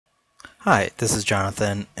Hi, this is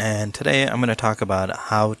Jonathan, and today I'm going to talk about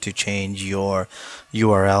how to change your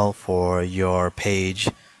URL for your page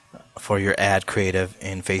for your ad creative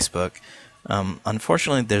in Facebook.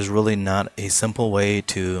 Unfortunately, there's really not a simple way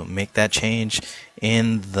to make that change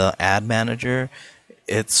in the ad manager.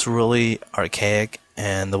 It's really archaic,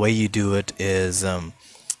 and the way you do it is a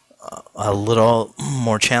little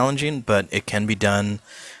more challenging, but it can be done.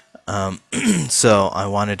 So I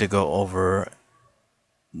wanted to go over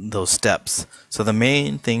those steps. So the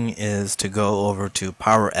main thing is to go over to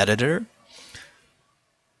Power Editor,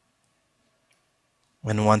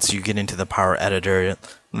 and once you get into the Power Editor,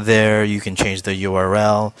 there you can change the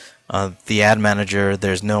URL. The ad manager,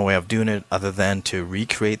 there's no way of doing it other than to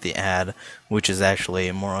recreate the ad, which is actually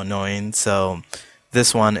more annoying. So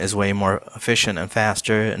this one is way more efficient and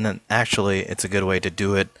faster, and then actually it's a good way to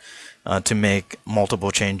do it to make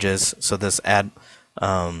multiple changes. So this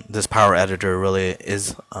Power Editor really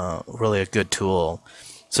is really a good tool.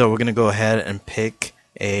 So we're going to go ahead and pick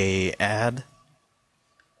a ad,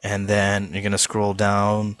 and then you're going to scroll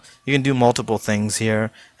down. You can do multiple things here,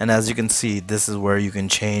 and as you can see, this is where you can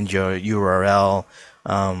change your URL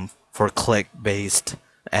for click-based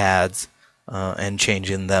ads and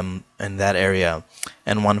changing them in that area.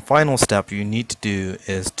 And one final step you need to do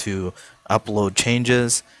is to upload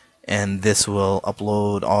changes, and this will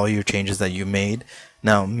upload all your changes that you made.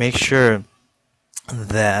 Now make sure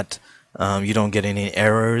that you don't get any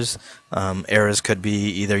errors. Errors could be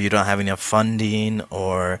either you don't have enough funding,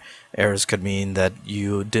 or errors could mean that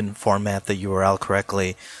you didn't format the URL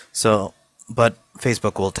correctly. So, but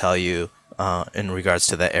Facebook will tell you in regards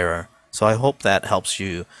to the error. So I hope that helps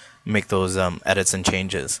you make those edits and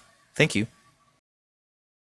changes. Thank you.